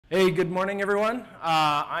Hey, good morning, everyone.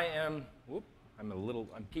 I'm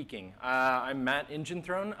peeking. I'm Matt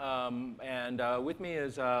Ingenthron, and with me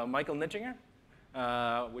is Michael Nitchinger,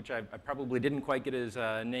 which I probably didn't quite get his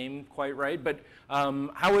name quite right. But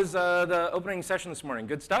how was the opening session this morning?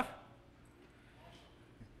 Good stuff?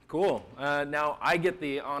 Cool. Now I get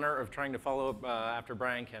the honor of trying to follow up after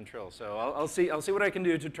Brian Cantrill, so I'll see what I can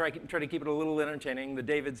do to try to keep it a little entertaining. The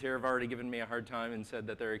Davids here have already given me a hard time and said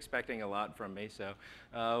that they're expecting a lot from me, so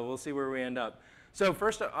we'll see where we end up. So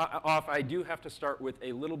first off, I do have to start with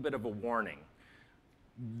a little bit of a warning.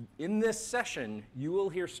 In this session, you will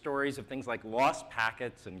hear stories of things like lost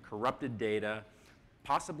packets and corrupted data,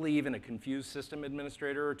 possibly even a confused system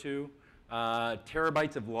administrator or two.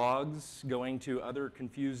 Terabytes of logs going to other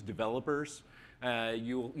confused developers.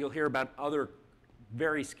 You'll hear about other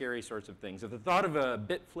very scary sorts of things. If the thought of a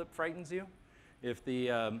bit flip frightens you, if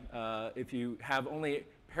you have only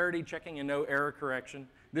parity checking and no error correction,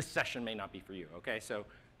 this session may not be for you. Okay, so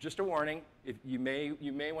just a warning. If you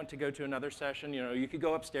may want to go to another session. You could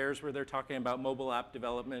go upstairs where they're talking about mobile app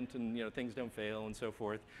development and things don't fail and so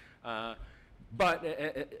forth. But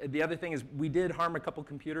the other thing is we did harm a couple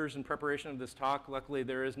computers in preparation of this talk. Luckily,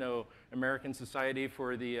 there is no American Society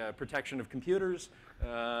for the Protection of Computers,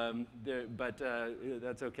 but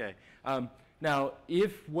that's OK. Now,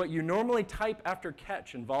 if what you normally type after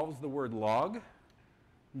catch involves the word log,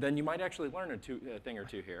 then you might actually learn a thing or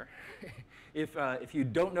two here. If you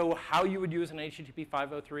don't know how you would use an HTTP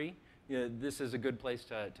 503, this is a good place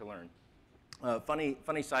to learn.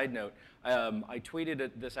 Funny side note, I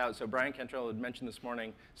tweeted this out. So Brian Cantrill had mentioned this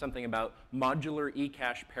morning something about modular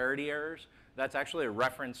eCache parity errors. That's actually a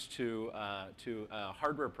reference to a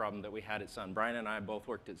hardware problem that we had at Sun. Brian and I both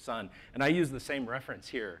worked at Sun, and I use the same reference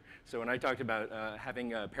here. So when I talked about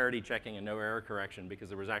having parity checking and no error correction, because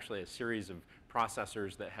there was actually a series of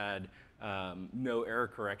processors that had no error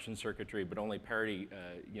correction circuitry, but only parity,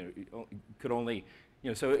 could only.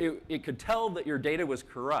 So it could tell that your data was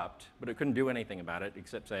corrupt, but it couldn't do anything about it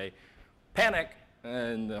except say, panic,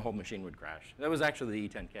 and the whole machine would crash. That was actually the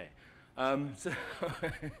E10K.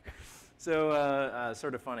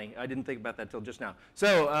 Sort of funny. I didn't think about that till just now.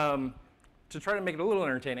 So to try to make it a little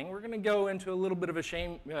entertaining, we're going to go into a little bit of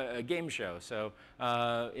a game show. So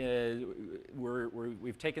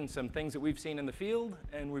we've taken some things that we've seen in the field,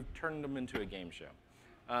 and we've turned them into a game show.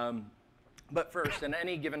 But first, in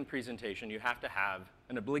any given presentation, you have to have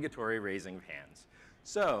an obligatory raising of hands.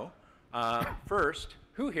 So first,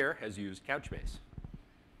 who here has used Couchbase?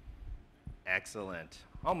 Excellent.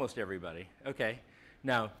 Almost everybody. OK.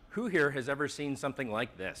 Now, who here has ever seen something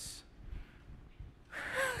like this?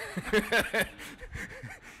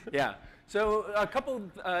 Yeah. So a couple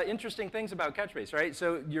interesting things about Couchbase, right?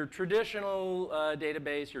 So your traditional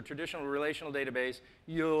database, your traditional relational database,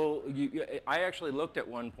 I actually looked at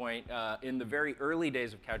one point in the very early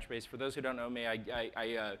days of Couchbase. For those who don't know me,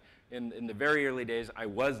 in the very early days, I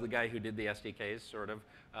was the guy who did the SDKs, sort of.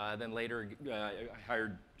 Then later, I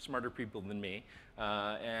hired smarter people than me.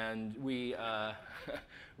 And we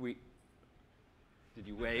did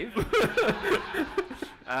you wave?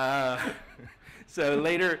 So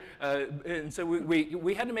later, and so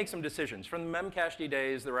we had to make some decisions. From the memcached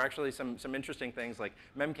days, there were actually some interesting things. Like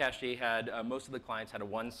memcached had, most of the clients had a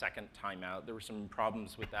 1-second timeout. There were some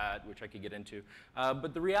problems with that, which I could get into.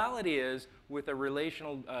 But the reality is, with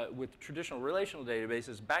traditional relational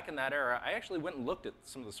databases, back in that era, I actually went and looked at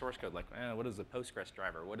some of the source code, like, what does the Postgres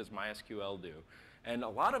driver? What does MySQL do? And a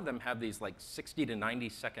lot of them have these like 60 to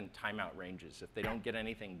 90-second timeout ranges. If they don't get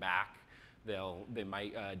anything back, they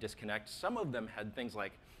might disconnect. Some of them had things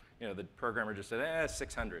like, the programmer just said,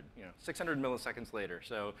 600, 600 milliseconds later.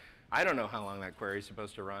 So I don't know how long that query is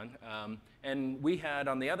supposed to run. And we had,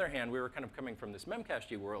 on the other hand, we were kind of coming from this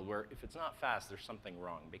memcached world where if it's not fast, there's something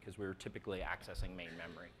wrong because we were typically accessing main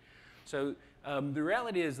memory. So the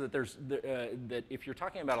reality is that that if you're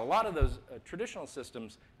talking about a lot of those traditional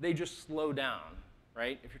systems, they just slow down,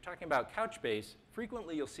 right? If you're talking about Couchbase,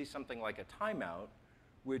 frequently you'll see something like a timeout,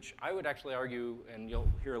 which I would actually argue, and you'll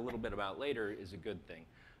hear a little bit about later, is a good thing.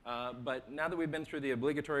 But now that we've been through the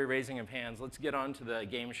obligatory raising of hands, let's get on to the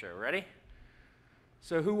game show. Ready?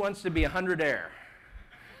 So who wants to be 100 air?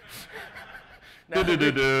 Now, now,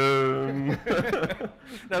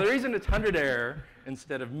 the reason it's 100 air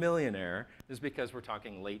instead of millionaire is because we're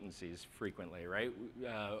talking latencies frequently, right?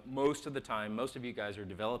 Most of the time, most of you guys are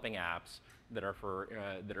developing apps that are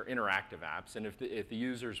interactive apps, and if the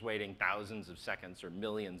user's waiting thousands of seconds or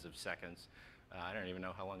millions of seconds, I don't even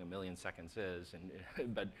know how long a million seconds is,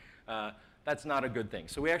 but that's not a good thing.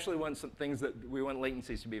 So we actually want some things we want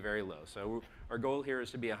latencies to be very low. So our goal here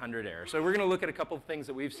is to be 100 air. So we're going to look at a couple of things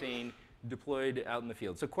that we've seen deployed out in the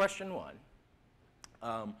field. So question one,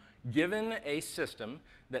 given a system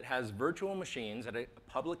that has virtual machines at a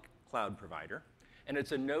public cloud provider, and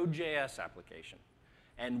it's a Node.js application,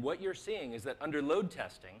 and what you're seeing is that under load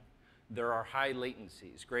testing, there are high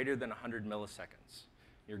latencies, greater than 100 milliseconds.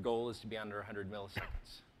 Your goal is to be under 100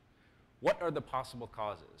 milliseconds. What are the possible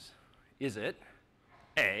causes? Is it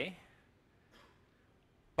A,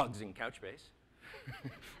 bugs in Couchbase?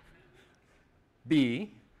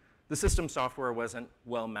 B, the system software wasn't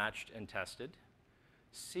well matched and tested?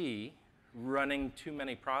 C, running too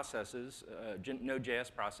many processes,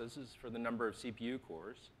 Node.js processes for the number of CPU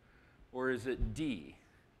cores? Or is it D,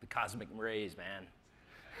 the cosmic rays, man?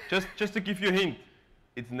 Just to give you a hint,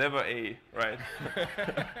 it's never A, right?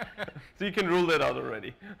 So you can rule that out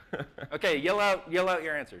already. OK, yell out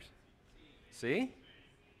your answers. C?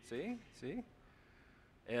 C? C?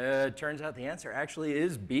 It turns out the answer actually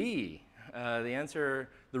is B. The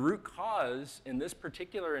root cause in this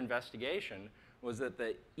particular investigation was that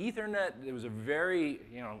the Ethernet, it was a very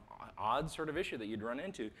odd sort of issue that you'd run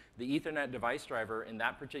into. The Ethernet device driver in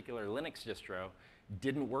that particular Linux distro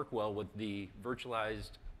didn't work well with the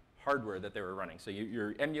virtualized hardware that they were running. So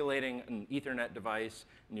you're emulating an Ethernet device,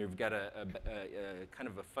 and you've got a kind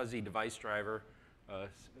of a fuzzy device driver,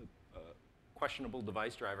 questionable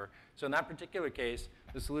device driver. So in that particular case,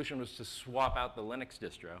 the solution was to swap out the Linux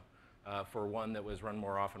distro for one that was run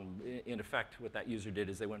more often. In effect, what that user did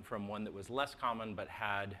is they went from one that was less common but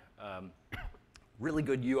had really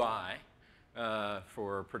good UI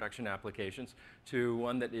for production applications to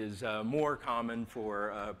one that is more common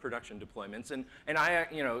for production deployments. And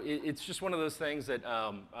it's just one of those things that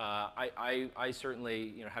I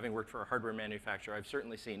certainly, having worked for a hardware manufacturer, I've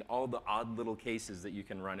certainly seen all the odd little cases that you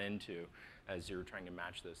can run into as you're trying to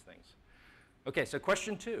match those things. OK, so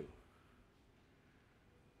question two.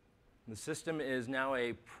 The system is now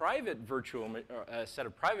a private set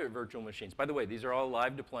of private virtual machines. By the way, these are all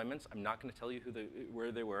live deployments. I'm not going to tell you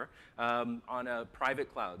where they were, on a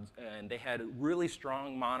private cloud. And they had really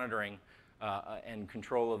strong monitoring and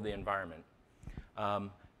control of the environment.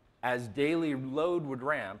 As daily load would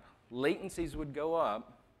ramp, latencies would go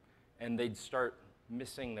up, and they'd start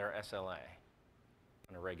missing their SLA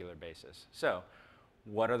on a regular basis. So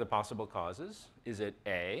what are the possible causes? Is it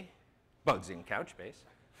A, bugs in Couchbase?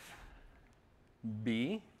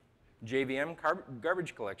 B, JVM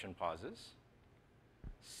garbage collection pauses?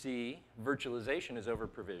 C, virtualization is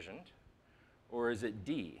over-provisioned? Or is it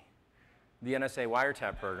D, the NSA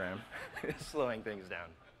wiretap program is slowing things down?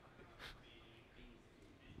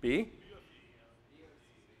 B?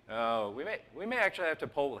 Oh, we may actually have to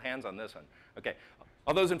poll hands on this one. OK,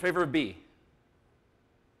 all those in favor of B?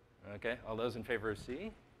 OK, all those in favor of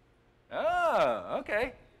C? Oh,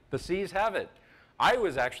 OK, the C's have it. I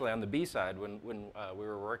was actually on the B side when we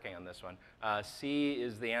were working on this one. C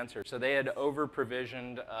is the answer. So they had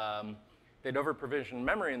over-provisioned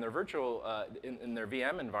memory in their virtual, in their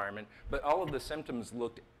VM environment, but all of the symptoms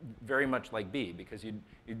looked very much like B, because you'd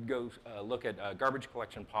go look at garbage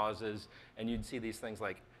collection pauses, and you'd see these things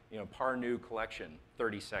like, par new collection,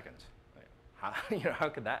 30 seconds. How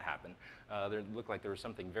could that happen? There looked like there was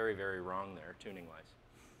something very, very wrong there, tuning-wise.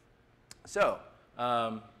 So.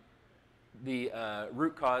 The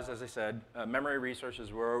root cause, as I said, memory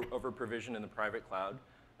resources were over-provisioned in the private cloud.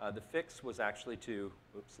 The fix was actually to,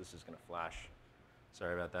 oops, this is going to flash.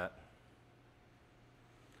 Sorry about that.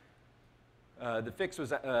 The fix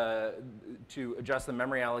was to adjust the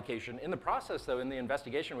memory allocation. In the process, though, in the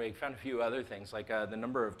investigation, we found a few other things, like the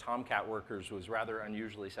number of Tomcat workers was rather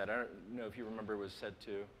unusually set. I don't know if you remember, it was set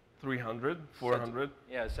to 300, 400?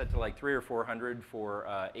 Yeah, set to like 300 or 400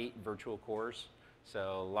 for 8 virtual cores.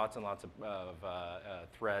 So lots and lots of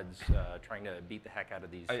threads trying to beat the heck out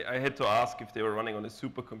of these. I had to ask if they were running on a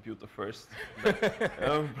supercomputer first.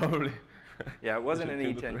 Probably. Yeah, it wasn't an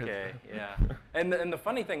E10K. Yeah, and the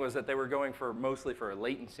funny thing was that they were going mostly for a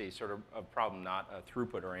latency sort of problem, not a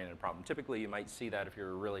throughput-oriented problem. Typically, you might see that if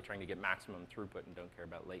you're really trying to get maximum throughput and don't care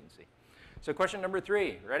about latency. So question number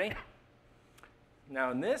 3, ready?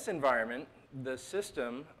 Now, in this environment, the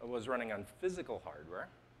system was running on physical hardware.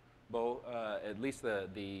 At least the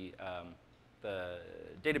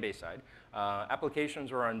database side.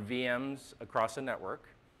 Applications were on VMs across the network.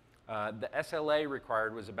 The SLA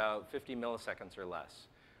required was about 50 milliseconds or less.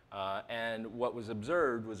 And what was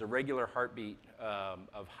observed was a regular heartbeat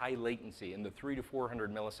of high latency in the 300 to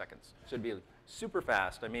 400 milliseconds. So it'd be super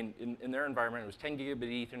fast. I mean, in their environment, it was 10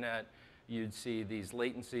 gigabit Ethernet. You'd see these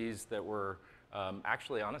latencies that were,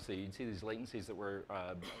 actually, honestly, you'd see these latencies that were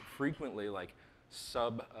frequently like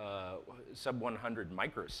sub 100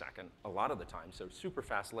 microsecond a lot of the time. So super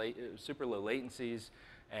fast, super low latencies.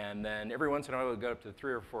 And then every once in a while, it would go up to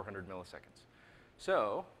 300 or 400 milliseconds.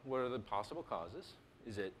 So what are the possible causes?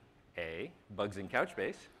 Is it A, bugs in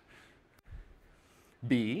Couchbase?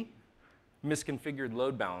 B, misconfigured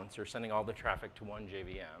load balancer sending all the traffic to one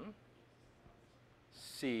JVM?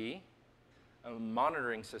 C, a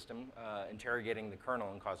monitoring system interrogating the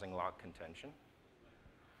kernel and causing lock contention?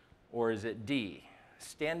 Or is it D,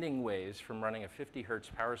 standing waves from running a 50 hertz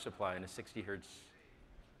power supply in a 60 hertz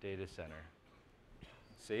data center?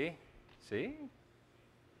 See? See?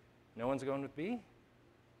 No one's going with B?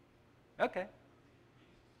 OK.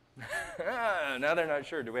 Now they're not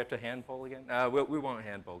sure. Do we have to hand poll again? We won't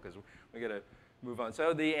hand poll because we got to move on.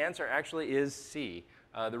 So the answer actually is C.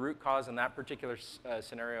 The root cause in that particular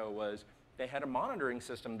scenario was they had a monitoring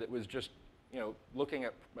system that was just looking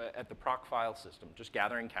at the proc file system, just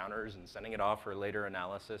gathering counters and sending it off for later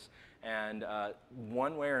analysis. And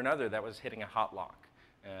one way or another, that was hitting a hot lock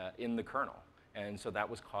in the kernel. And so that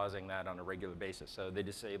was causing that on a regular basis. So they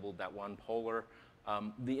disabled that one poller.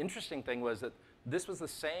 The interesting thing was that this was the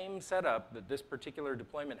same setup that this particular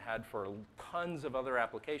deployment had for tons of other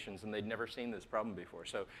applications, and they'd never seen this problem before.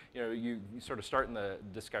 So you sort of start in the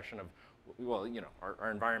discussion of, well, our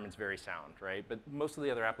environment's very sound, right? But most of the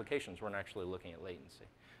other applications weren't actually looking at latency.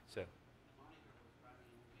 So.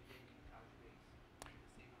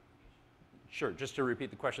 Sure, just to repeat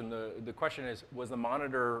the question, the question is, was the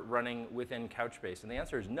monitor running within Couchbase? And the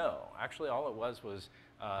answer is no. Actually, all it was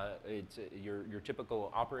it's your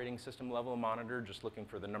typical operating system level monitor, just looking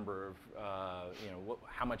for the number of,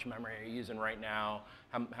 how much memory are you using right now,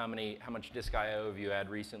 how much disk I/O have you had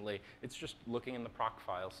recently. It's just looking in the proc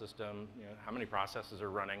file system, how many processes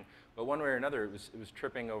are running. But one way or another, it was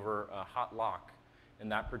tripping over a hot lock in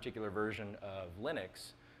that particular version of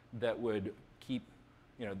Linux that would keep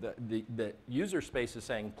the user space is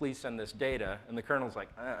saying, please send this data, and the kernel's like,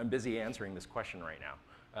 I'm busy answering this question right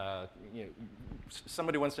now.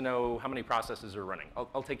 Somebody wants to know how many processes are running.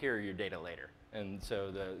 I'll take care of your data later. And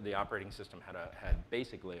so the operating system had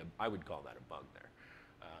basically, I would call that a bug there.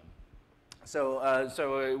 So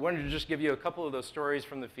I wanted to just give you a couple of those stories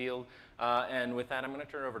from the field. And with that, I'm going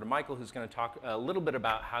to turn it over to Michael, who's going to talk a little bit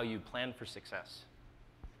about how you plan for success.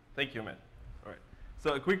 Thank you, Matt. All right.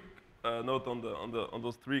 So a quick note on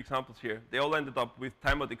those 3 examples here. They all ended up with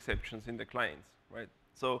timeout exceptions in the clients, right?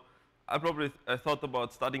 So I thought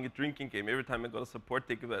about starting a drinking game every time I got a support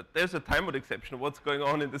ticket. But there's a timeout exception. What's going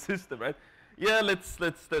on in the system, right? Yeah, let's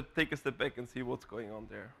take a step back and see what's going on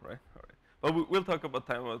there, right? All right. But we'll talk about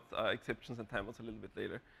timeout exceptions and timeouts a little bit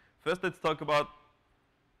later. First, let's talk about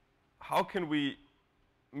how can we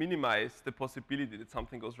minimize the possibility that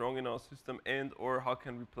something goes wrong in our system, or how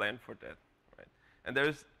can we plan for that, right? And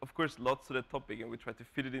there's, of course, lots to that topic, and we try to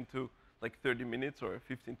fit it into like 30 minutes or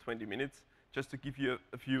 15, 20 minutes, just to give you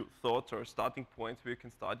a few thoughts or starting points where you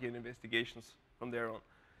can start your investigations from there on.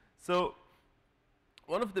 So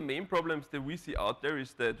one of the main problems that we see out there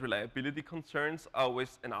is that reliability concerns are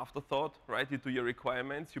always an afterthought, right? You do your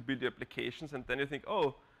requirements, you build your applications, and then you think,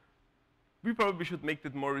 oh, we probably should make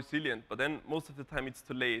that more resilient, but then most of the time it's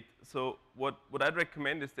too late. So what I'd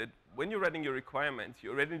recommend is that when you're writing your requirements,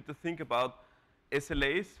 you already need to think about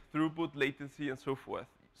SLAs, throughput, latency, and so forth.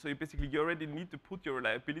 So you already need to put your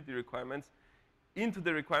reliability requirements into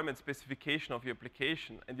the requirement specification of your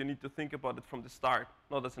application, and you need to think about it from the start,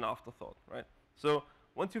 not as an afterthought, right? So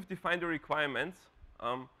once you've defined your requirements,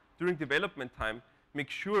 during development time, make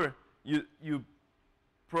sure you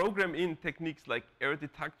program in techniques like error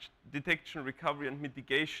detection, recovery, and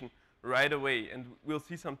mitigation right away. And we'll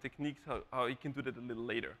see some techniques how you can do that a little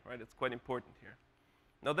later, right? It's quite important here.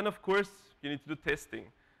 Now then, of course, you need to do testing.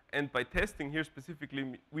 And by testing here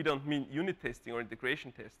specifically, we don't mean unit testing or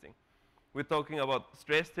integration testing. We're talking about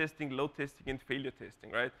stress testing, load testing, and failure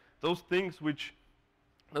testing, right? Those things which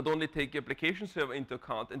not only take your application server into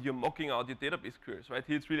account and you're mocking out your database queries, right?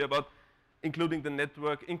 Here it's really about including the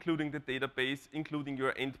network, including the database, including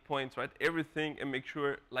your endpoints, right? Everything, and make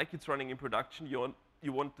sure, like it's running in production,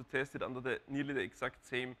 you want to test it under nearly the exact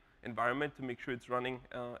same environment to make sure it's running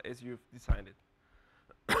as you've designed it.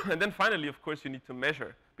 And then finally, of course, you need to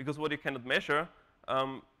measure, because what you cannot measure,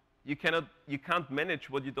 you can't manage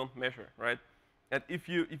what you don't measure, right? And if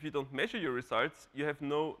you don't measure your results, you have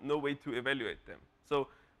no way to evaluate them. So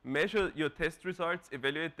measure your test results,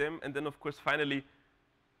 evaluate them, and then, of course, finally,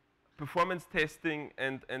 performance testing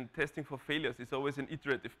and testing for failures is always an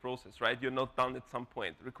iterative process, right? You're not done at some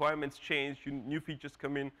point. Requirements change, new features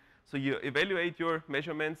come in. So you evaluate your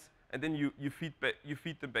measurements, and then you feed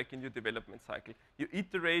them back in your development cycle. You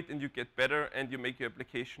iterate, and you get better, and you make your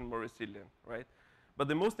application more resilient, right? But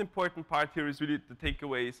the most important part here is really the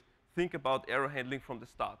takeaways. Think about error handling from the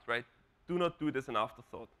start, right? do not do it as an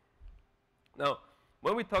afterthought. Now,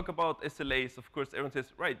 when we talk about SLAs, of course, everyone says,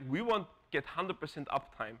 right, we want to get 100%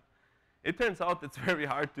 uptime. It turns out it's very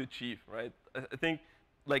hard to achieve, right? I think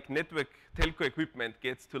like network telco equipment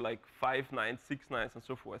gets to like 5 nines, 6 nines, and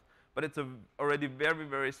so forth. But it's already very,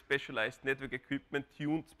 very specialized network equipment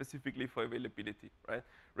tuned specifically for availability, right?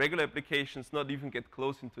 Regular applications not even get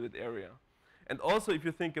close into that area. And also, if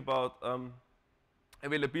you think about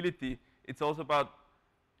availability, it's also about,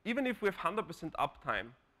 even if we have 100%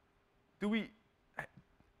 uptime,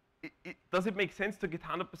 does it make sense to get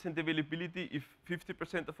 100% availability if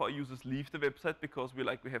 50% of our users leave the website because we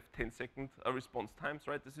have 10-second response times,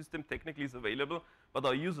 right? The system technically is available, but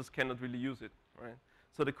our users cannot really use it, right?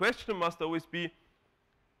 So the question must always be,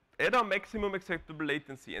 at our maximum acceptable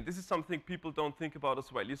latency, and this is something people don't think about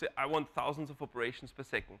as well. You say, I want thousands of operations per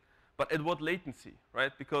second, but at what latency,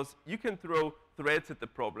 right? Because you can throw threads at the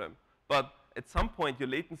problem, but at some point your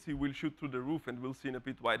latency will shoot through the roof, and we'll see in a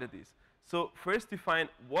bit why that is. So first define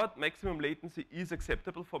what maximum latency is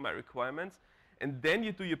acceptable for my requirements, and then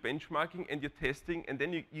you do your benchmarking and your testing, and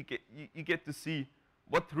then you get to see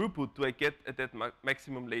what throughput do I get at that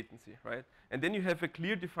maximum latency, right? And then you have a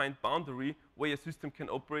clear defined boundary where your system can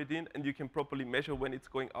operate in, and you can properly measure when it's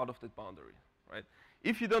going out of that boundary, right?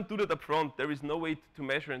 If you don't do that up front, there is no way to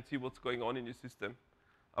measure and see what's going on in your system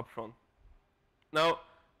up front. Now,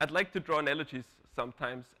 I'd like to draw analogies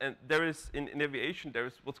sometimes, and there is, in aviation, there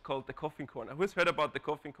is what's called the coffin corner. Who's heard about the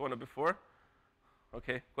coffin corner before?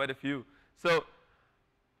 Okay, quite a few. So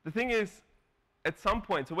the thing is, at some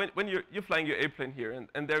point, so when you're flying your airplane here,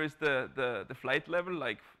 and there is the flight level,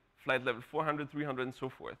 like flight level 400, 300, and so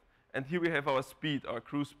forth. And here we have our speed, our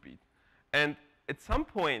cruise speed. And at some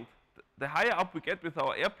point, the higher up we get with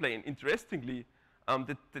our airplane, interestingly,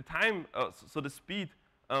 the time, so the speed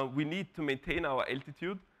we need to maintain our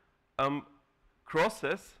altitude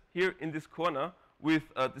crosses here in this corner with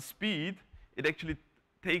the speed. It actually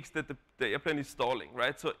takes that the airplane is stalling,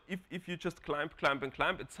 right? So if you just climb, and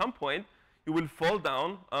climb, at some point, you will fall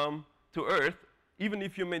down to Earth, even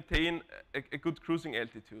if you maintain a good cruising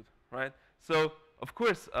altitude, right? So, of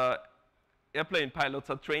course, airplane pilots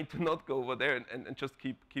are trained to not go over there and just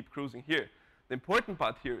keep cruising here. The important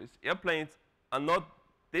part here is airplanes are not,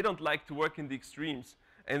 they don't like to work in the extremes,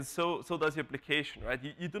 and so does your application, right?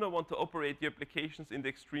 You do not want to operate your applications in the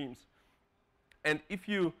extremes. And if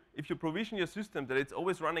you provision your system that it's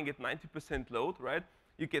always running at 90% load, right?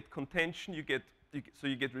 You get contention, you get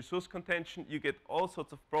resource contention, you get all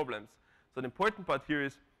sorts of problems. So the important part here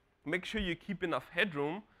is make sure you keep enough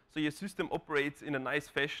headroom so your system operates in a nice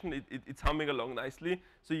fashion. It's humming along nicely.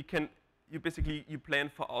 So you plan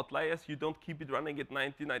for outliers. You don't keep it running at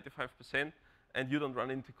 90, 95%, and you don't run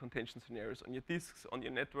into contention scenarios on your disks, on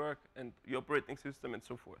your network, and your operating system, and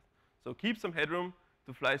so forth. So keep some headroom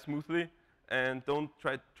to fly smoothly, and don't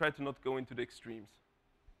try to not go into the extremes.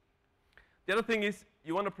 The other thing is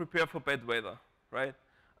you want to prepare for bad weather, right?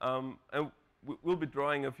 And we'll be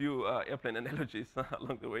drawing a few airplane analogies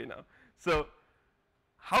along the way now. So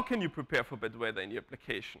how can you prepare for bad weather in your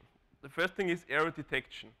application? The first thing is error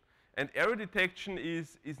detection. And error detection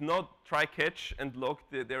is not try catch and log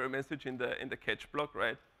the error message in the catch block,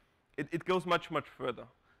 right? It goes much, much further.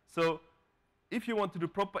 So if you want to do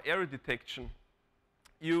proper error detection,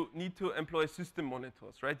 you need to employ system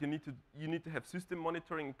monitors, right? You need to have system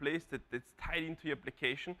monitoring in place that's tied into your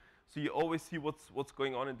application, so you always see what's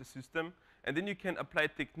going on in the system. And then you can apply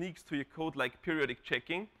techniques to your code like periodic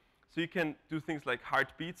checking. So you can do things like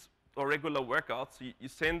heartbeats or regular workouts. So you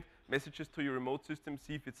send messages to your remote system,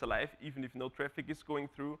 see if it's alive, even if no traffic is going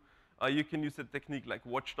through. You can use a technique like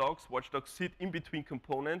watchdogs. Watchdogs sit in between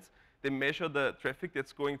components. They measure the traffic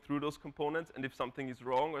that's going through those components, and if something is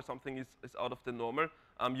wrong or something is out of the normal,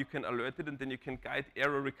 you can alert it, and then you can guide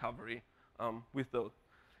error recovery with those.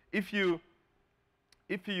 If you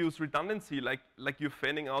use redundancy, like you're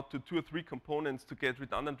fanning out to 2 or 3 components to get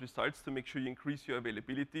redundant results to make sure you increase your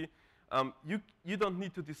availability, you don't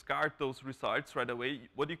need to discard those results right away.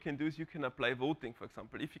 What you can do is you can apply voting, for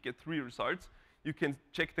example. If you get 3 results, you can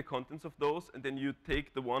check the contents of those, and then you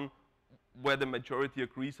take the one where the majority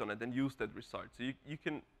agrees on it and use that result. So you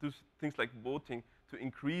can do things like voting to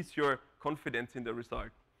increase your confidence in the result.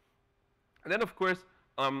 And then, of course,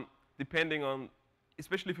 depending on,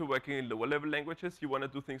 especially if you're working in lower level languages, you want to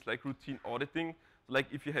do things like routine auditing. Like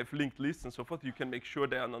if you have linked lists and so forth, you can make sure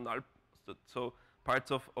they are not null. So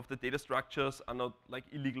parts of the data structures are not like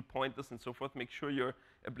illegal pointers and so forth. Make sure your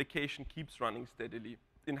application keeps running steadily.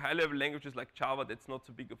 In high level languages like Java, that's not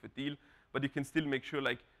so big of a deal, but you can still make sure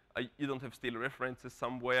like you don't have stale references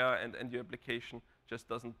somewhere, and your application just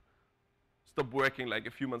doesn't stop working like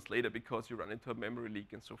a few months later because you run into a memory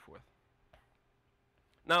leak and so forth.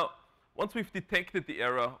 Now, once we've detected the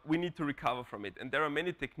error, we need to recover from it. And there are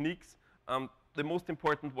many techniques. The most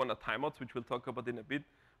important one are timeouts, which we'll talk about in a bit.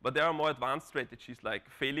 But there are more advanced strategies like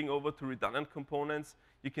failing over to redundant components.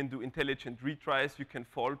 You can do intelligent retries. You can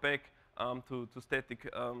fall back to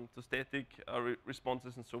static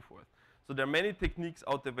responses and so forth. So there are many techniques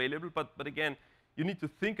out available. But again, you need to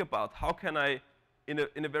think about how can I, in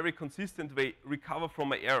a very consistent way, recover from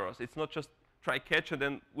my errors. It's not just try catch and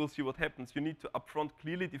then we'll see what happens. You need to upfront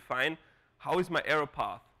clearly define how is my error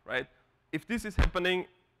path, right? If this is happening,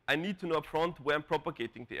 I need to know upfront where I'm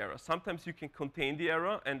propagating the error. Sometimes you can contain the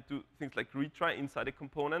error and do things like retry inside a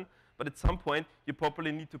component, but at some point, you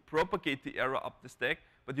probably need to propagate the error up the stack,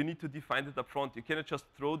 but you need to define it upfront. You cannot just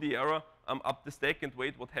throw the error up the stack and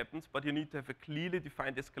wait what happens, but you need to have a clearly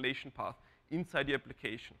defined escalation path inside the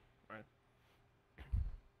application, right?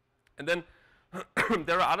 And then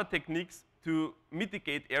there are other techniques to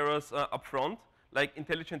mitigate errors upfront, like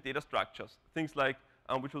intelligent data structures. Things like,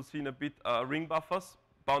 which we'll see in a bit, ring buffers.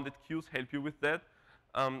 Bounded queues help you with that.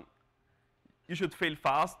 You should fail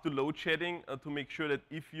fast to load shedding to make sure that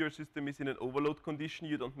if your system is in an overload condition,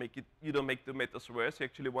 you don't make the matters worse. You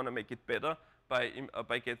actually want to make it better by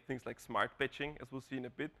getting things like smart patching, as we'll see in a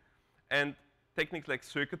bit. And techniques like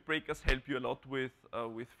circuit breakers help you a lot with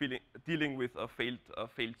dealing with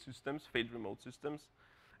failed systems, failed remote systems.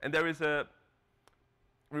 And there is a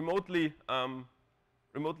remotely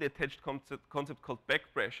attached concept called back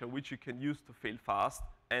pressure, which you can use to fail fast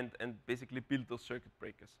and basically build those circuit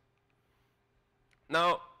breakers.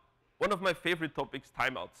 Now, one of my favorite topics,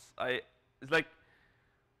 timeouts. It's like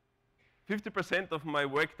 50% of my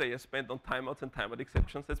workday is spent on timeouts and timeout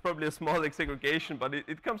exceptions. That's probably a small segregation, but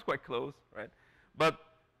it comes quite close, right? But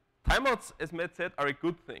timeouts, as Matt said, are a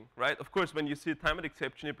good thing, right? Of course, when you see a timeout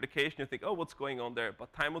exception application, you think, oh, what's going on there?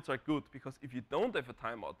 But timeouts are good, because if you don't have a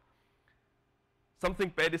timeout,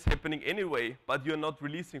 something bad is happening anyway, but you're not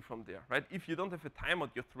releasing from there, right? If you don't have a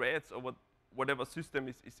timeout, your threads or whatever system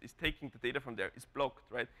is taking the data from there is blocked,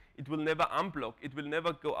 right? It will never unblock. It will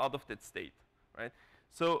never go out of that state, right?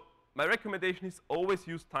 So my recommendation is always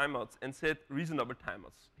use timeouts and set reasonable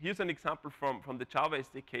timeouts. Here's an example from the Java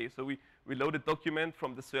SDK. So we load a document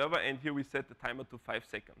from the server, and here we set the timer to 5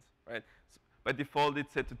 seconds, right? So by default,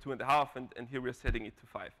 it's set to 2.5, and here we're setting it to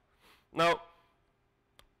 5. Now,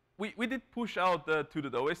 we did push out to the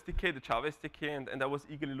SDK, the Java SDK, and I was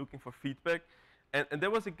eagerly looking for feedback. And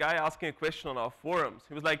there was a guy asking a question on our forums.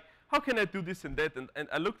 He was like, how can I do this and that? And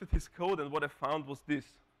I looked at his code, and what I found was this.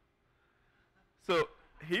 So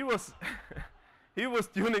he was he was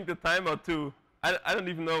tuning the timer to, I don't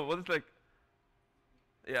even know what it's like.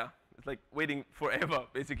 Yeah, it's like waiting forever,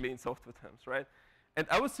 basically, in software terms, right? And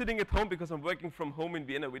I was sitting at home because I'm working from home in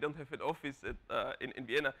Vienna. We don't have an office in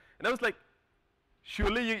Vienna. And I was like,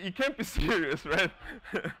 surely you can't be serious, right?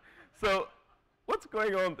 So what's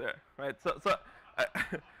going on there, right? So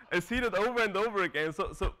I see that over and over again.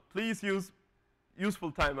 So please use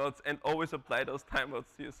useful timeouts and always apply those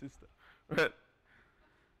timeouts to your system, right?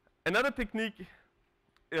 Another technique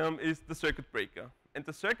is the circuit breaker. And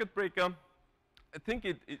the circuit breaker, I think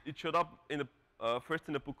it showed up first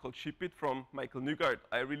in a book called Ship It from Michael Newgard.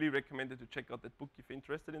 I really recommend you to check out that book if you're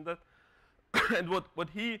interested in that. And what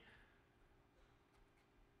he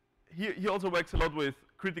also works a lot with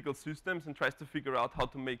critical systems and tries to figure out how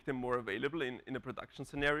to make them more available in a production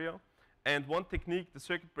scenario. And one technique, the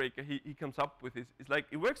circuit breaker he comes up with is like,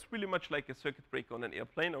 it works really much like a circuit breaker on an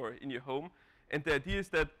airplane or in your home. And the idea is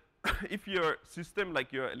that if your system,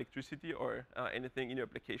 like your electricity or anything in your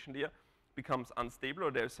application layer, becomes unstable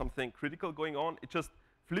or there's something critical going on, it just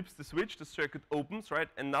flips the switch, the circuit opens, right,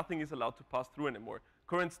 and nothing is allowed to pass through anymore.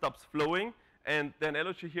 Current stops flowing, and the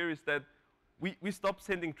analogy here is that we stop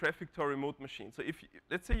sending traffic to our remote machine. So if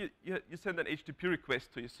let's say you send an HTTP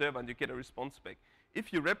request to your server and you get a response back.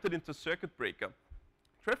 If you wrap it into a circuit breaker,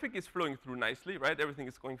 traffic is flowing through nicely, right? Everything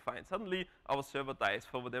is going fine. Suddenly, our server dies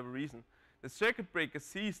for whatever reason. The circuit breaker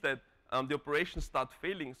sees that the operations start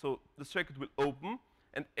failing, so the circuit will open,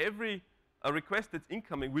 and every request that's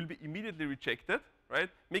incoming will be immediately rejected, right?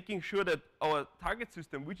 Making sure that our target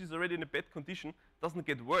system, which is already in a bad condition, doesn't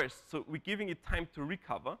get worse. So we're giving it time to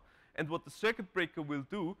recover. And what the circuit breaker will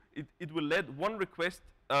do, it will let one request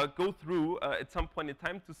go through at some point in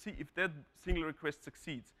time to see if that single request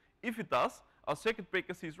succeeds. If it does, our circuit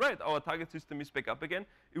breaker sees, right, our target system is back up again.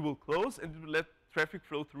 It will close, and it will let traffic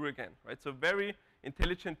flow through again, right? So very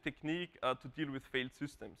intelligent technique to deal with failed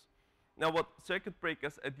systems. Now, what circuit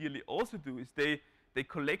breakers ideally also do is they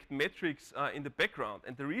collect metrics in the background.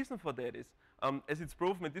 And the reason for that is, as it's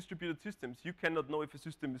proven in distributed systems, you cannot know if a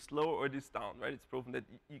system is slow or it is down, right? It's proven that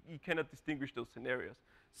you cannot distinguish those scenarios.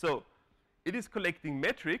 So it is collecting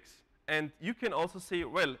metrics, and you can also say,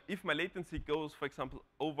 well, if my latency goes, for example,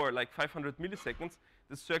 over like 500 milliseconds,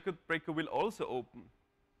 the circuit breaker will also open.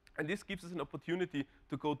 And this gives us an opportunity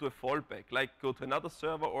to go to a fallback, like go to another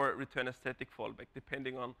server or return a static fallback,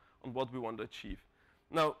 depending on what we want to achieve.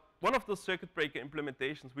 Now, one of those circuit breaker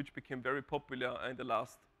implementations which became very popular in the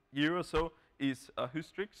last year or so is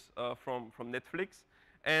Hystrix from Netflix.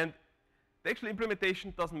 And the actual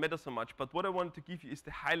implementation doesn't matter so much, but what I wanted to give you is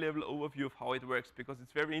the high-level overview of how it works, because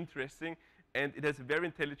it's very interesting, and it has a very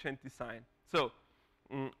intelligent design. So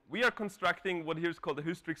we are constructing what here is called a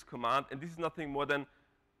Hystrix command, and this is nothing more than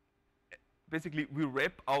basically we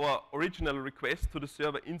wrap our original request to the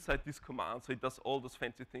server inside this command, so it does all those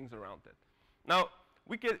fancy things around it. Now,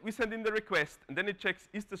 we send in the request, and then it checks,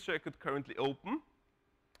 is the circuit currently open?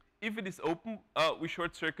 If it is open, we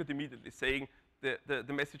short circuit immediately, saying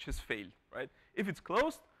the message has failed, right? If it's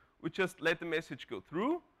closed, we just let the message go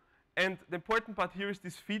through. And the important part here is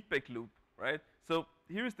this feedback loop, right? So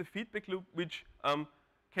here is the feedback loop, which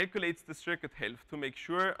calculates the circuit health to make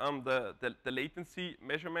sure the latency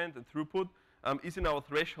measurement and throughput is in our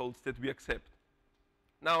thresholds that we accept.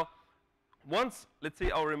 Now, once, let's say,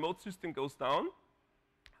 our remote system goes down,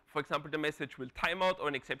 for example, the message will time out or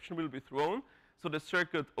an exception will be thrown, so the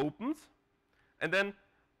circuit opens, and then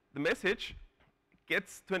the message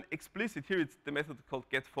gets to an explicit, here it's the method called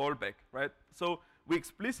getFallback, right? So we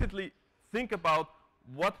explicitly think about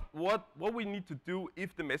what we need to do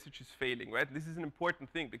if the message is failing, right? This is an important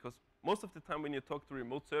thing, because most of the time when you talk to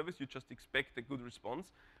remote service, you just expect a good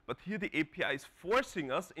response. But here the API is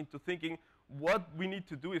forcing us into thinking what we need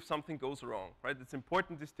to do if something goes wrong, right? It's an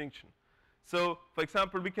important distinction. So, for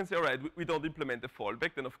example, we can say, all right, we don't implement the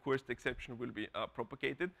fallback, then of course the exception will be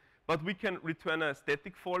propagated. But we can return a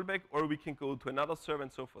static fallback, or we can go to another server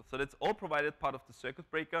and so forth. So that's all provided part of the circuit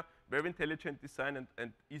breaker, very intelligent design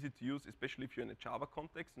and easy to use, especially if you're in a Java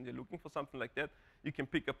context and you're looking for something like that. You can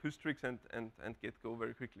pick up Hystrix and get go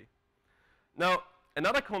very quickly. Now,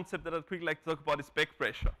 another concept that I'd quickly like to talk about is back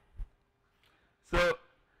pressure. So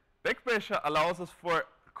back pressure allows us for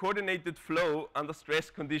coordinated flow under stress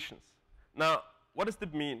conditions. Now, what does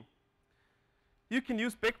that mean? You can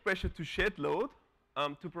use back pressure to shed load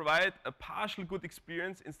to provide a partial good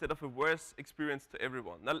experience instead of a worse experience to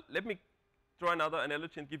everyone. Now, let me draw another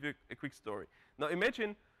analogy and give you a quick story. Now,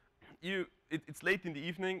 imagine it's late in the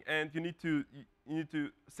evening and you need to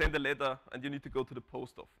send a letter and you need to go to the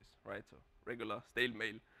post office, right? So regular stale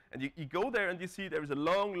mail. And you go there and you see there is a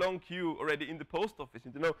long, long queue already in the post office.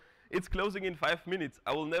 And you know, it's closing in 5 minutes.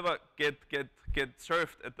 I will never get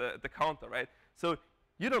served at the counter, right? So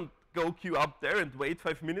you don't go queue up there and wait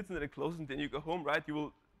 5 minutes and then it closes and then you go home, right? You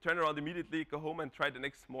will turn around immediately, go home and try the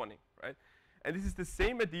next morning, right? And this is the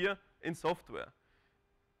same idea in software.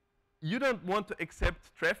 You don't want to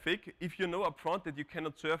accept traffic if you know upfront that you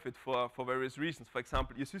cannot serve it for various reasons. For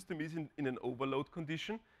example, your system is in an overload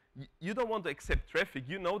condition. You don't want to accept traffic.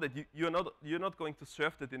 You know that you're not going to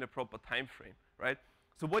serve that in a proper time frame, right?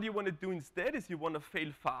 So what you want to do instead is you want to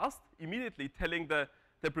fail fast, immediately telling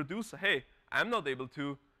the producer, hey, I'm not able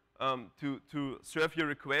to serve your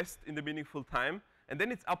request in the meaningful time. And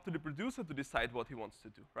then it's up to the producer to decide what he wants to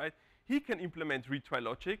do, right? He can implement retry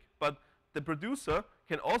logic, but the producer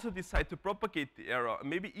can also decide to propagate the error,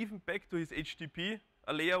 maybe even back to his HTTP,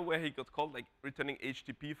 a layer where he got called, like returning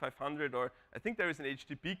HTTP 500, or I think there is an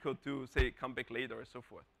HTTP code to say come back later or so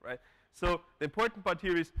forth, right? So the important part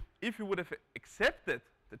here is if you would have accepted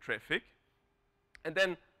the traffic, and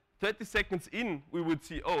then 30 seconds in, we would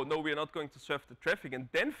see, oh, no, we are not going to serve the traffic, and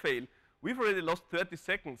then fail, we've already lost 30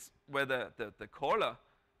 seconds where the caller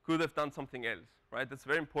could have done something else, right? That's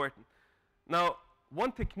very important. Now,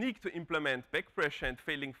 one technique to implement back pressure and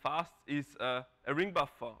failing fast is a ring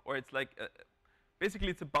buffer, or it's like, basically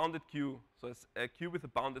it's a bounded queue. So it's a queue with a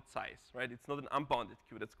bounded size, right? It's not an unbounded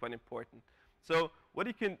queue, that's quite important. So what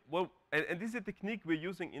you can, and this is a technique we're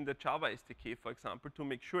using in the Java SDK, for example, to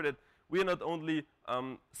make sure that we are not only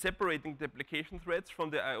separating the application threads from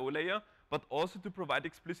the I/O layer, but also to provide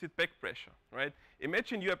explicit back pressure, right?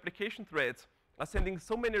 Imagine your application threads are sending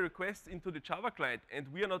so many requests into the Java client, and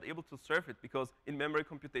we are not able to serve it because in-memory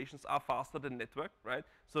computations are faster than network, right?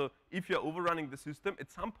 So if you're overrunning the system,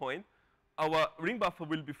 at some point, our ring buffer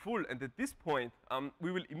will be full, and at this point,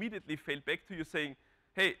 we will immediately fail back to you saying,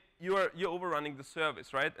 hey, you're overrunning the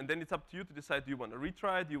service, right? And then it's up to you to decide, do you want to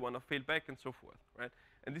retry, do you want to fail back, and so forth, right?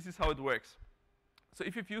 And this is how it works. So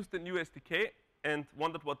if you've used the new SDK and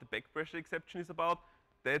wondered what the back pressure exception is about,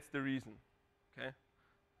 that's the reason, okay?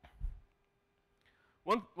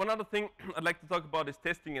 One other thing I'd like to talk about is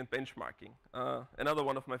testing and benchmarking, another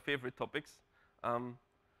one of my favorite topics.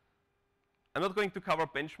 I'm not going to cover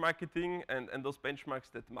benchmarking and those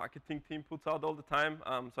benchmarks that the marketing team puts out all the time.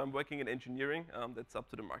 So I'm working in engineering. That's up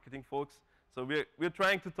to the marketing folks. So we're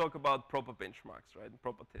trying to talk about proper benchmarks, right, and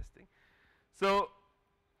proper testing. So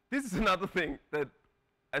this is another thing that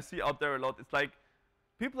I see out there a lot. It's like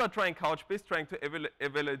people are trying Couchbase, trying to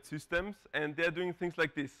evaluate systems, and they're doing things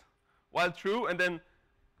like this. While true, and then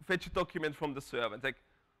fetch a document from the server. It's like,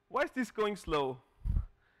 why is this going slow?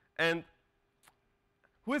 And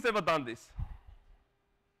who has ever done this?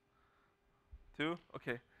 Two?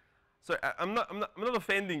 OK. So I'm not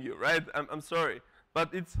offending you, right? I'm sorry.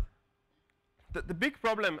 But it's the big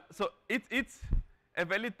problem. So it's a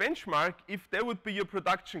valid benchmark if that would be your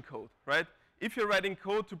production code, right? If you're writing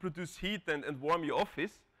code to produce heat and warm your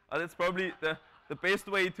office, that's probably the best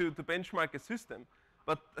way to benchmark a system.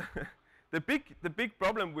 But the big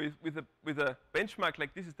problem with a benchmark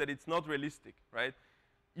like this is that it's not realistic, right?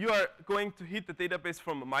 You are going to hit the database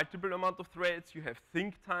from a multiple amount of threads. You have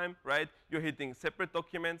think time, right? You're hitting separate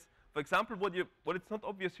documents. For example, what it's not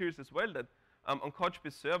obvious here is as well that on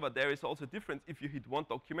Couchbase Server, there is also a difference if you hit one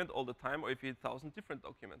document all the time or if you hit 1,000 different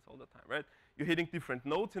documents all the time, right? You're hitting different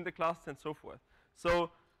nodes in the cluster and so forth. So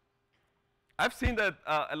I've seen that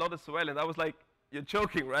a lot as well, and I was like, you're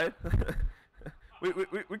joking, right?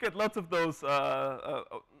 we get lots of those,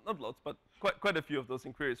 not lots, but quite a few of those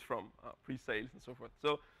inquiries from pre-sales and so forth.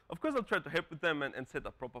 So of course, I'll try to help with them and set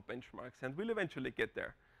up proper benchmarks, and we'll eventually get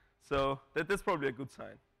there. So that's probably a good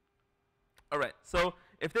sign. All right, so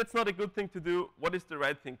if that's not a good thing to do, what is the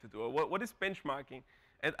right thing to do? Or what is benchmarking?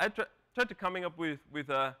 And I tried to coming up with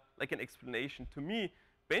like an explanation. To me,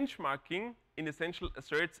 benchmarking, in essential,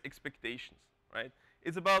 asserts expectations, right?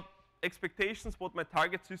 It's about expectations, what my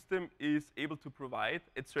target system is able to provide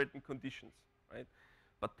at certain conditions, right?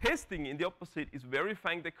 But testing, in the opposite, is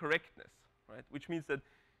verifying the correctness, right? Which means that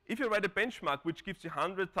if you write a benchmark which gives you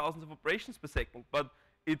 100,000 of operations per second, but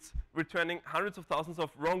it's returning hundreds of thousands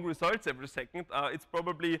of wrong results every second, it's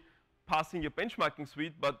probably passing your benchmarking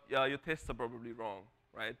suite, but your tests are probably wrong,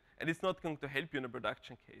 right? And it's not going to help you in a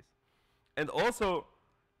production case. And also,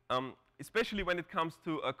 especially when it comes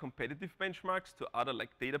to competitive benchmarks to other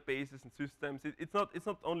like databases and systems, it's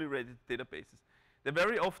not only related to databases. They're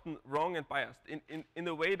very often wrong and biased in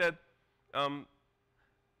a way that,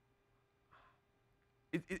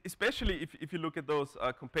 especially if you look at those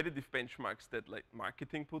competitive benchmarks that like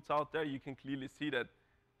marketing puts out there, you can clearly see that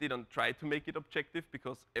they don't try to make it objective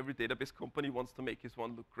because every database company wants to make his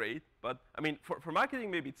one look great. But I mean, for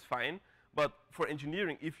marketing, maybe it's fine. But for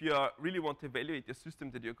engineering, if you really want to evaluate the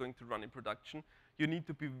system that you're going to run in production, you need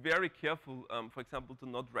to be very careful, for example, to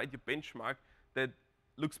not write your benchmark that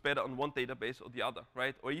looks better on one database or the other,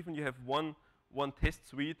 right? Or even you have one test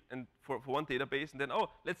suite and for one database, and then, oh,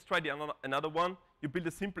 let's try another one. You build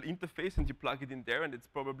a simple interface, and you plug it in there, and it's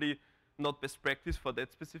probably not best practice for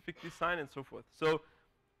that specific design, and so forth. So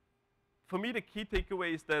for me, the key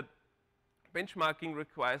takeaway is that benchmarking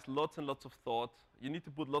requires lots and lots of thought. You need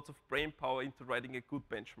to put lots of brain power into writing a good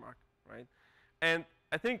benchmark, right? And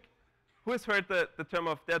I think, who has heard the term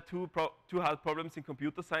of there are two hard problems in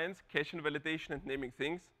computer science, cache invalidation and naming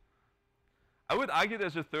things? I would argue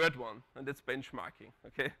there's a third one, and that's benchmarking,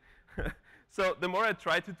 okay? So the more I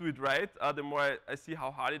try to do it right, the more I see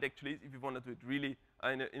how hard it actually is if you want to do it really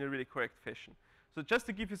in a really correct fashion. So just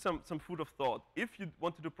to give you some food of thought, if you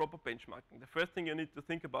want to do proper benchmarking, the first thing you need to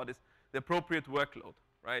think about is the appropriate workload,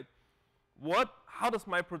 right? How does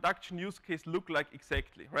my production use case look like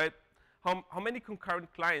exactly, right? How many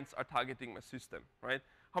concurrent clients are targeting my system, right?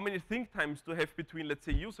 How many think times do I have between, let's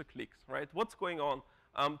say, user clicks, right? What's going on?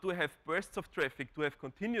 Do I have bursts of traffic? Do I have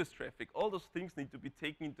continuous traffic? All those things need to be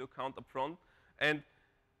taken into account up front. And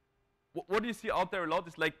what you see out there a lot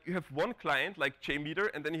is like you have one client, like JMeter,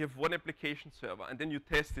 and then you have one application server, and then you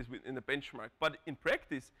test this in a benchmark. But in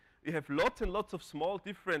practice, you have lots and lots of small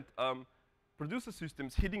different producer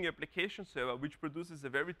systems hitting your application server, which produces a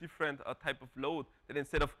very different type of load than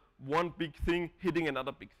instead of one big thing hitting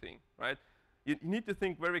another big thing, right? You need to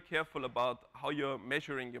think very careful about how you're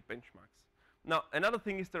measuring your benchmarks. Now, another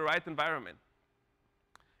thing is the right environment.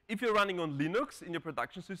 If you're running on Linux in your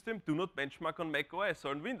production system, do not benchmark on Mac OS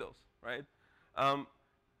or on Windows, right?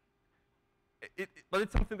 But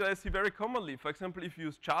it's something that I see very commonly. For example, if you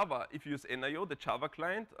use Java, if you use NIO, the Java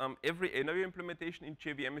client, every NIO implementation in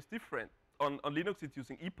JVM is different. On Linux, it's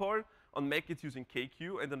using EPOL. On Mac, it's using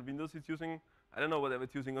KQ. And on Windows, it's using, I don't know whatever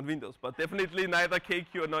it's using on Windows, but definitely neither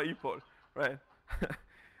KQ nor EPOL, right?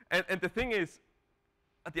 and the thing is,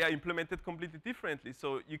 they are implemented completely differently.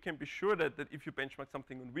 So you can be sure that if you benchmark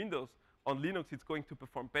something on Windows, on Linux, it's going to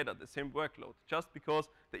perform better, the same workload, just because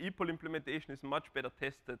the EPOL implementation is much better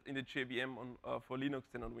tested in the JVM for Linux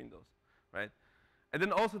than on Windows, right? And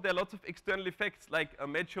then also there are lots of external effects, like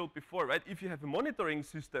Matt showed before, right? If you have a monitoring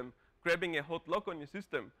system grabbing a hot log on your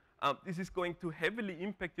system, this is going to heavily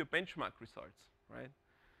impact your benchmark results, right?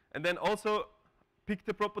 And then also pick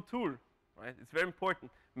the proper tool, right? It's very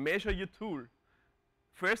important. Measure your tool.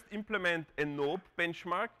 First, implement a knob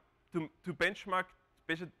benchmark to benchmark,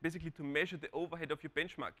 basically to measure the overhead of your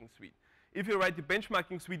benchmarking suite. If you write the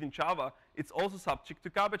benchmarking suite in Java, it's also subject to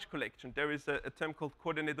garbage collection. There is a term called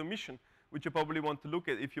coordinate omission, which you probably want to look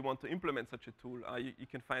at if you want to implement such a tool. You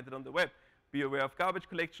can find it on the web. Be aware of garbage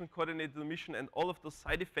collection, coordinated omission, and all of those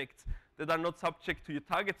side effects that are not subject to your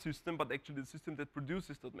target system, but actually the system that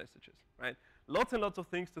produces those messages, right? Lots and lots of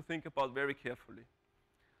things to think about very carefully.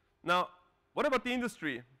 Now, what about the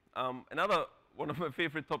industry? Another one of my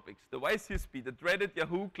favorite topics, the YCSB, the dreaded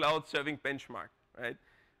Yahoo Cloud Serving Benchmark, right?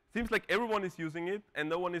 Seems like everyone is using it, and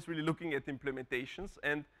no one is really looking at implementations.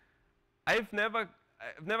 And I've never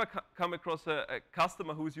come across a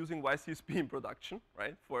customer who is using YCSB in production,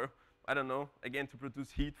 right? For, I don't know, again, to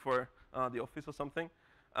produce heat for the office or something.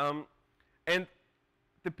 And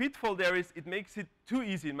the pitfall there is it makes it too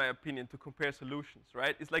easy, in my opinion, to compare solutions,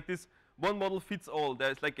 right? It's like this one model fits all.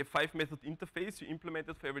 There's like a 5-method interface. You implement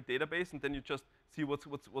it for every database, and then you just see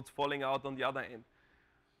what's falling out on the other end.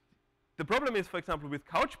 The problem is, for example, with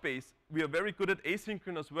Couchbase, we are very good at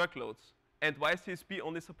asynchronous workloads, and YCSB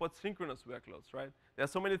only supports synchronous workloads, right? There are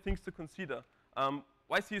so many things to consider.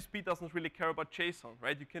 YCSB doesn't really care about JSON,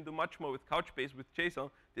 right? You can do much more with Couchbase with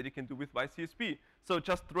JSON than you can do with YCSB. So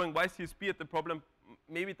just throwing YCSB at the problem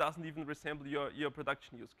maybe doesn't even resemble your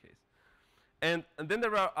production use case. And then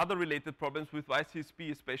there are other related problems with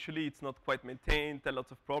YCSB, especially it's not quite maintained, there are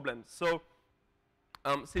lots of problems. So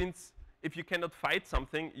since if you cannot fight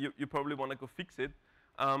something, you probably want to go fix it.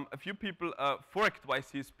 A few people forked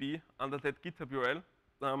YCSB under that GitHub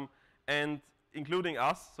URL, and including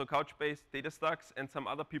us, so Couchbase, DataStax, and some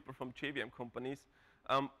other people from JVM companies,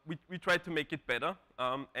 we tried to make it better.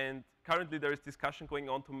 And currently there is discussion going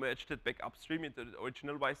on to merge that back upstream into the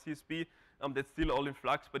original YCSB. That's still all in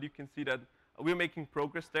flux, but you can see that we're making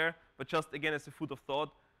progress there. But just again, as a food of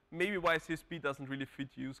thought, maybe YCSB doesn't really fit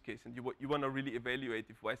your use case, and you want to really evaluate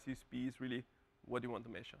if YCSB is really what you want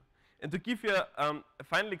to measure. And to give you a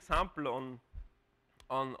final example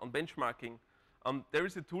on benchmarking, there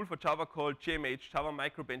is a tool for Java called JMH, Java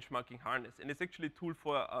Micro Benchmarking Harness, and it's actually a tool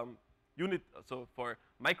for for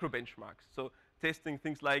micro benchmarks. So testing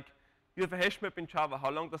things like, you have a hash map in Java,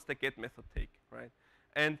 how long does the get method take, right?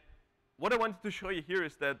 And what I wanted to show you here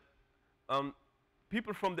is that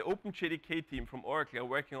people from the OpenJDK team from Oracle are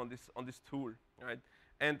working on this tool, right?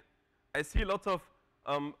 And I see lots of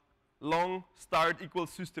long start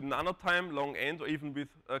equals system nanotime, long end, or even with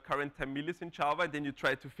current time millis in Java, and then you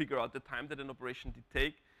try to figure out the time that an operation did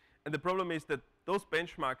take. And the problem is that those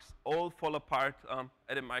benchmarks all fall apart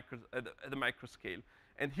at a micro scale.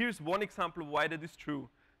 And here's one example of why that is true.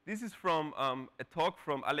 This is from a talk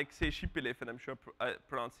from Alexei Shipilev, and I'm sure I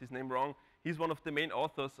pronounced his name wrong. He's one of the main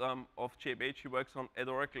authors of JMH. He works at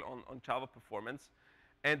Oracle on Java performance.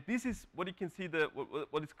 And this is what you can see,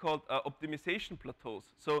 what is called optimization plateaus.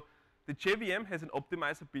 So the JVM has an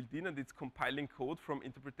optimizer built in, and it's compiling code from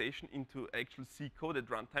interpretation into actual C code at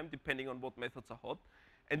runtime, depending on what methods are hot.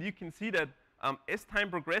 And you can see that as time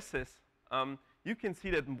progresses, you can see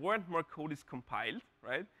that more and more code is compiled,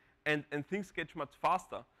 right? And things get much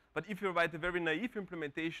faster. But if you write a very naive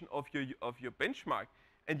implementation of your benchmark,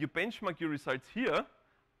 and you benchmark your results here,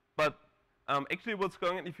 but actually what's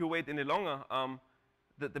going on if you wait any longer,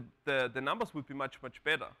 the numbers would be much, much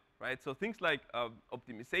better, right? So things like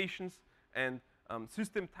optimizations and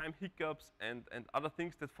system time hiccups and other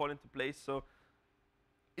things that fall into place. So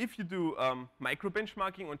if you do micro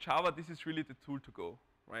benchmarking on Java, this is really the tool to go,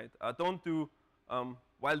 right? Don't do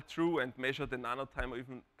while true and measure the nanotime or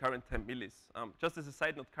even current time millis. Just as a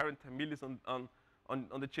side note, current time millis on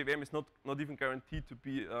the JVM is not even guaranteed to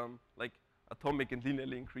be like atomic and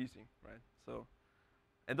linearly increasing, right? So,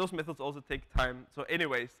 and those methods also take time. So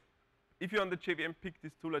anyways, if you're on the JVM, pick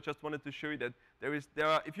this tool. I just wanted to show you that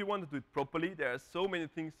if you want to do it properly, there are so many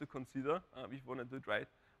things to consider if you want to do it right.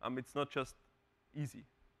 It's not just easy.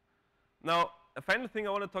 Now, a final thing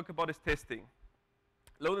I want to talk about is testing,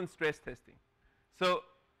 load and stress testing. So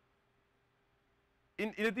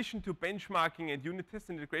in addition to benchmarking and unit tests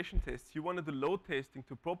and integration tests, you want to do load testing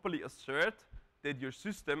to properly assert that your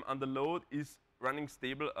system under load is running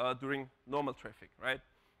stable during normal traffic, right?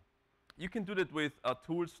 You can do that with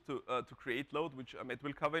tools to create load, which Matt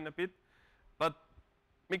will cover in a bit. But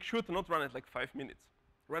make sure to not run it like 5 minutes.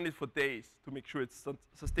 Run it for days to make sure it's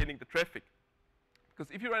sustaining the traffic.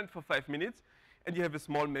 Because if you run it for 5 minutes, and you have a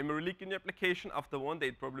small memory leak in your application, after one day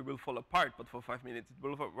it probably will fall apart, but for 5 minutes it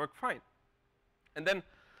will work fine. And then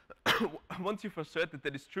once you've asserted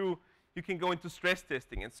that is true, you can go into stress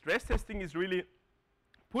testing. And stress testing is really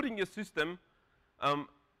putting your system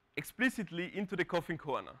explicitly into the coffin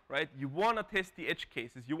corner, right? You want to test the edge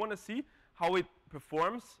cases. You want to see how it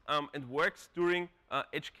performs and works during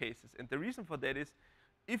edge cases. And the reason for that is,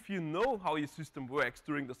 if you know how your system works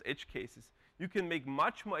during those edge cases, you can make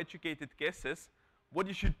much more educated guesses what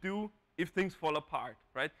you should do if things fall apart,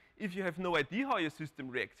 right? If you have no idea how your system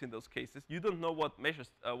reacts in those cases, you don't know what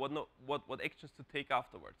measures, what actions to take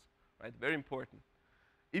afterwards, right? Very important.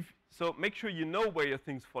 So make sure you know where your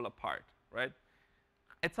things fall apart, right?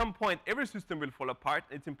 At some point, every system will fall apart.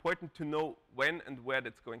 It's important to know when and where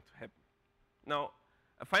that's going to happen. Now,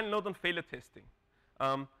 a final note on failure testing.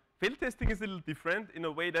 Failure testing is a little different in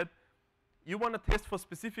a way that you want to test for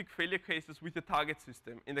specific failure cases with the target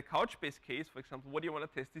system. In the Couchbase case, for example, what you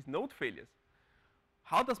want to test is node failures.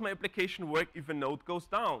 How does my application work if a node goes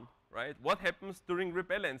down, right? What happens during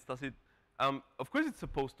rebalance? Does it, of course it's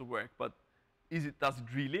supposed to work, but does it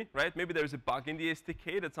really, right? Maybe there is a bug in the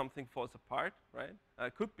SDK that something falls apart, right?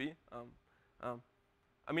 Could be.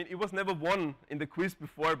 I mean, it was never won in the quiz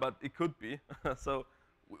before, but it could be. So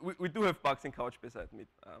we do have bugs in Couchbase, I admit.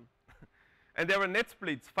 And there were net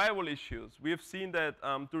splits, firewall issues. We have seen that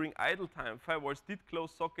during idle time, firewalls did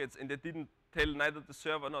close sockets, and they didn't tell neither the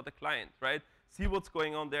server nor the client, right? See what's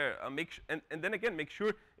going on there. And then again, make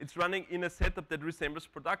sure it's running in a setup that resembles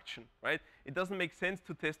production, right? It doesn't make sense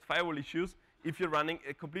to test firewall issues if you're running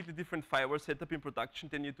a completely different firewall setup in production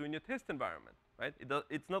than you do in your test environment, right?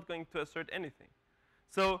 It's not going to assert anything.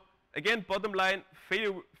 So again, bottom line,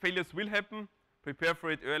 failures will happen. Prepare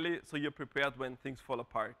for it early so you're prepared when things fall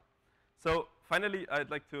apart. So finally,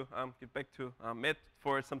 I'd like to get back to Matt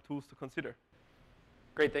for some tools to consider.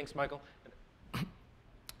 Great, thanks, Michael.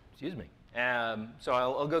 Excuse me. So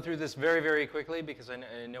I'll go through this very, very quickly because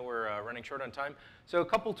I know we're running short on time. So a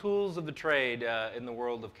couple tools of the trade in the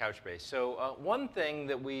world of Couchbase. So one thing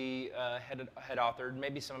that we had authored,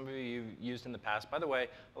 maybe some of you used in the past. By the way,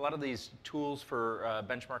 a lot of these tools for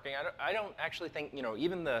benchmarking, I don't actually think,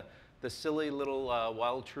 even the silly little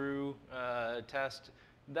while true test,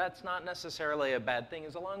 that's not necessarily a bad thing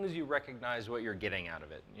as long as you recognize what you're getting out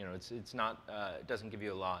of it. It's not, it doesn't give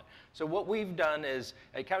you a lot. So what we've done is,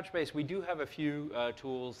 at Couchbase, we do have a few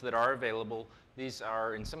tools that are available. These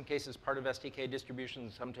are, in some cases, part of SDK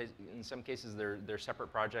distributions. In some cases, they're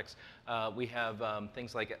separate projects. We have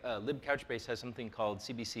things like libcouchbase has something called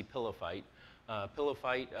CBC Pillowfight.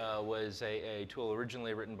 Pillowfight was a tool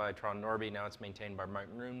originally written by Tron Norby. Now it's maintained by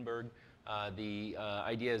Martin Runeberg. The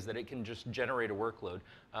idea is that it can just generate a workload.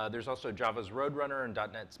 There's also Java's Roadrunner and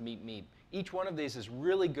 .NET's Meep Meep. Each one of these is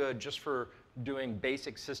really good just for doing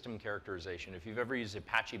basic system characterization. If you've ever used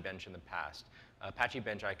Apache Bench in the past, Apache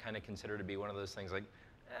Bench I kind of consider to be one of those things like,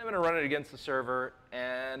 I'm going to run it against the server,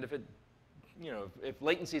 and if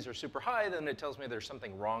latencies are super high, then it tells me there's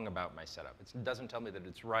something wrong about my setup. It doesn't tell me that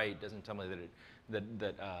it's right. It doesn't tell me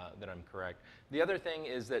that I'm correct. The other thing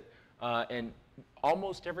is that in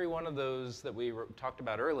almost every one of those that we talked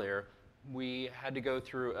about earlier, we had to go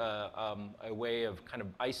through a way of kind of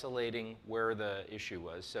isolating where the issue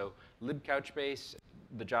was. So libcouchbase,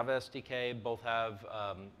 the Java SDK, both have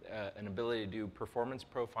an ability to do performance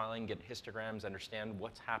profiling, get histograms, understand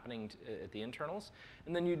what's happening at the internals.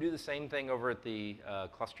 And then you do the same thing over at the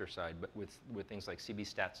cluster side, but with things like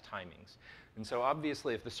CBstats timings. And so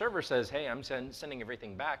obviously, if the server says, hey, I'm sending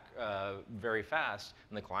everything back very fast,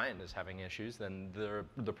 and the client is having issues, then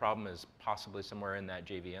the problem is possibly somewhere in that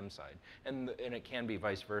JVM side. And it can be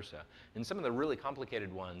vice versa. In some of the really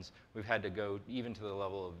complicated ones, we've had to go even to the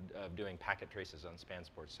level of doing packet traces on span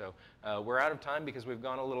sports. So we're out of time because we've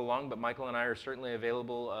gone a little long, but Michael and I are certainly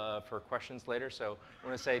available for questions later. So I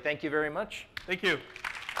want to say thank you very much. Thank you.